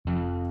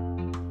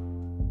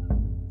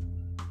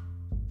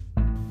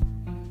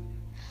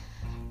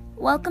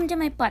Welcome to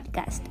my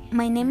podcast.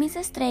 My name is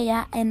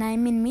Estrella and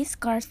I'm in Miss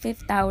Carr's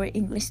 5th Hour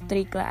English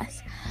 3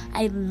 class.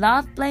 I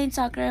love playing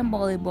soccer and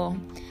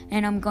volleyball,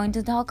 and I'm going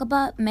to talk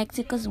about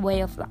Mexico's way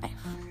of life.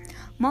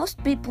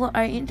 Most people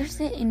are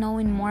interested in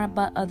knowing more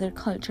about other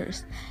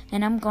cultures,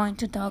 and I'm going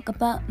to talk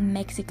about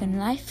Mexican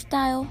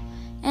lifestyle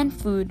and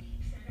food.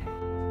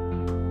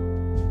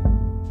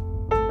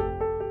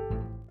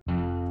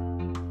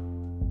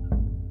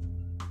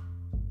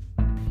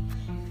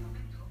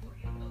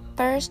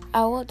 First,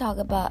 I will talk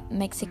about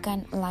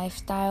Mexican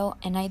lifestyle,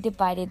 and I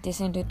divided this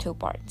into two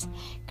parts: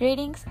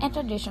 greetings and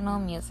traditional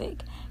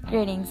music.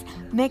 Greetings.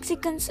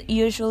 Mexicans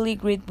usually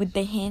greet with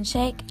the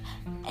handshake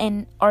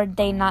or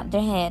they nod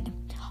their head,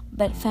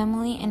 but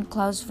family and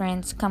close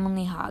friends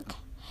commonly hug.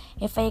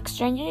 If a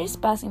stranger is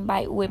passing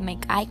by, we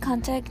make eye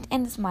contact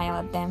and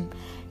smile at them.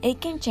 It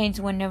can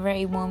change whenever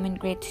a woman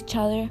greets each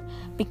other,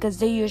 because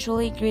they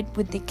usually greet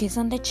with the kiss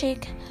on the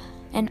cheek,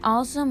 and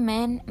also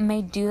men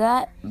may do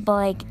that,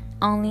 but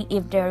only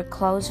if they're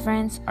close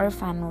friends or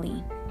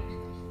family.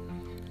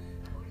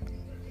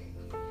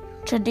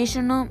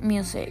 Traditional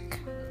music.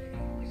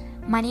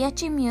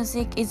 Mariachi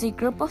music is a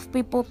group of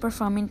people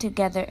performing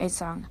together a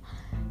song.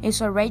 It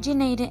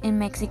originated in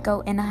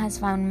Mexico and has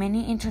found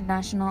many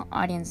international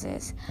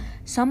audiences.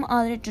 Some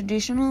other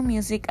traditional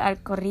music are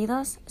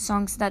corridos,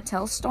 songs that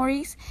tell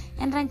stories,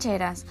 and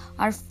rancheras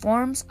are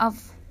forms of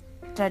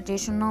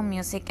traditional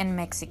music in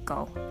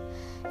Mexico.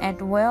 And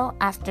well,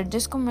 after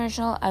this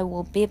commercial, I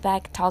will be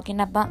back talking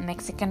about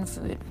Mexican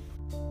food.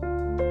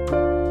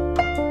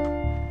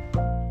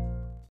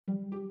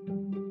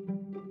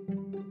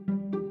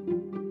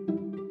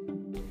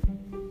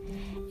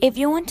 If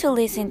you want to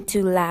listen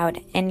to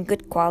loud and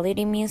good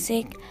quality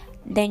music,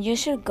 then you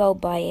should go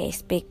buy a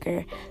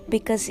speaker,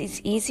 because it's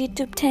easy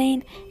to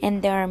obtain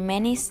and there are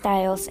many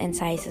styles and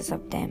sizes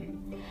of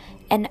them.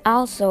 And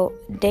also,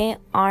 they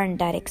aren't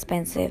that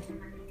expensive.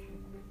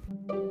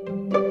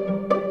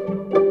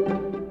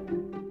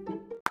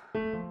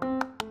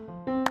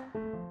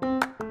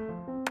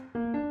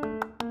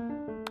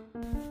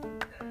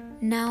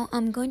 Now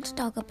I'm going to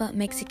talk about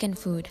Mexican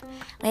food.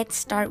 Let's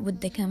start with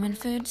the common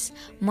foods.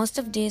 Most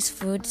of these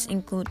foods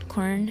include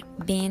corn,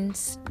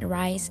 beans,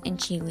 rice, and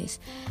chilies.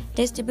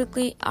 These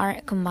typically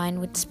are combined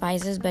with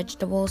spices,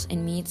 vegetables,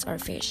 and meats or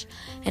fish.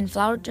 And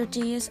flour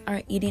tortillas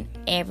are eaten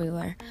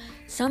everywhere.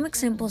 Some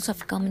examples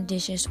of common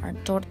dishes are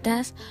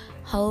tortas,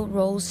 whole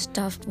rolls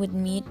stuffed with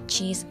meat,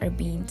 cheese, or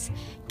beans;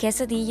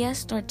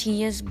 quesadillas,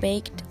 tortillas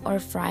baked or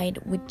fried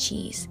with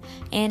cheese;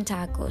 and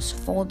tacos,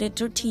 folded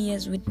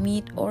tortillas with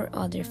meat or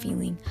other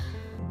filling.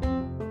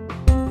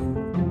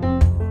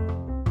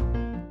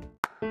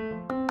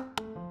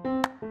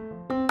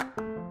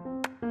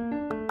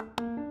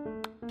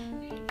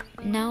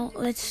 Now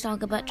let's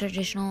talk about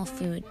traditional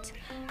foods.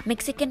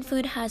 Mexican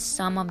food has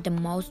some of the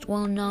most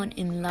well-known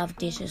and loved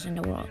dishes in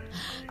the world.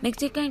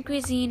 Mexican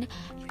cuisine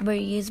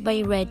varies by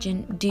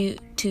region due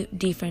to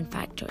different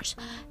factors.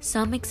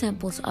 Some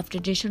examples of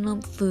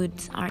traditional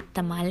foods are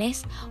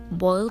tamales,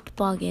 boiled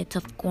baguettes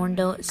of corn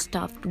dough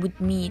stuffed with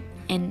meat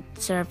and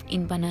served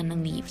in banana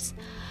leaves;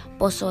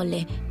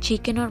 pozole,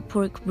 chicken or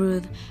pork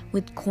broth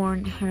with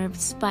corn,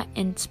 herbs,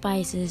 and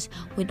spices,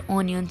 with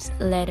onions,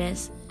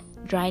 lettuce,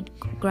 dried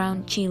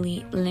ground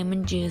chili,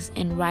 lemon juice,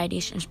 and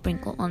radish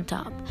sprinkled on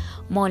top;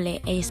 mole,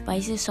 a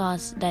spicy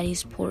sauce that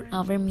is poured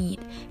over meat;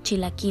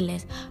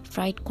 chilaquiles,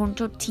 fried corn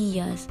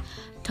tortillas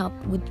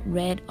topped with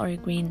red or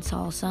green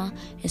salsa;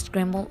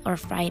 scrambled or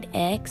fried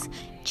eggs,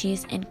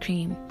 cheese and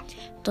cream;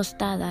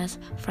 tostadas,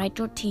 fried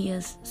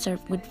tortillas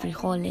served with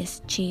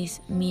frijoles, cheese,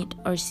 meat,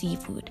 or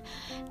seafood.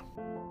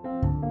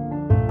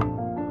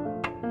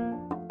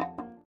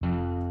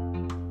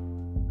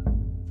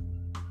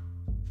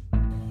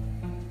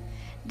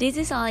 This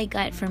is all I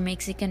got for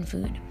Mexican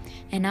food,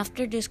 and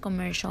after this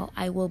commercial,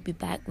 I will be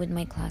back with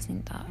my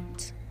closing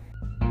thoughts.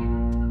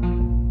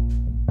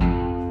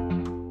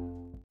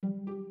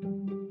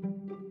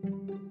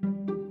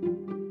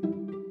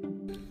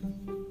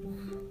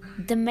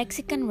 The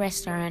Mexican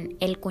restaurant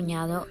El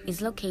Cuñado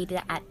is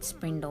located at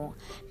Springdale.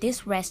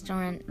 This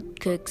restaurant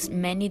cooks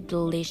many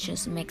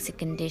delicious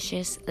Mexican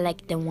dishes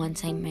like the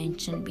ones I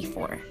mentioned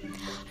before.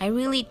 I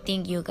really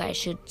think you guys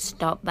should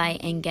stop by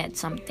and get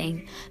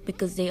something,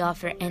 because they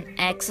offer an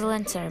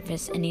excellent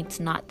service and it's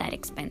not that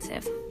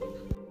expensive.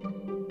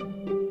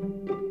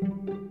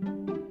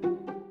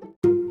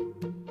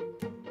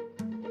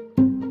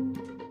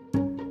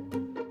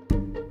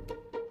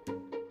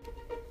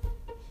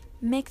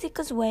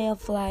 Mexico's way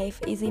of life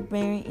is a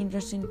very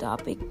interesting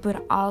topic,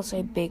 but also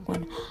a big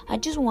one. I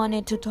just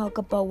wanted to talk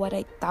about what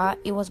I thought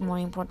it was more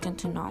important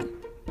to know.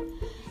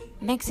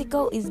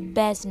 Mexico is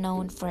best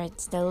known for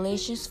its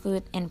delicious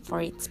food and for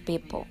its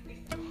people.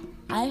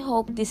 I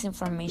hope this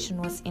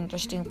information was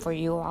interesting for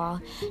you all,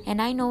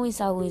 and I know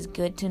it's always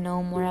good to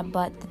know more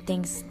about the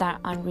things that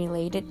are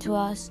unrelated to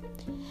us.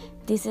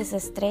 This is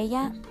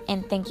Estrella,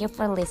 and thank you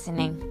for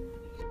listening.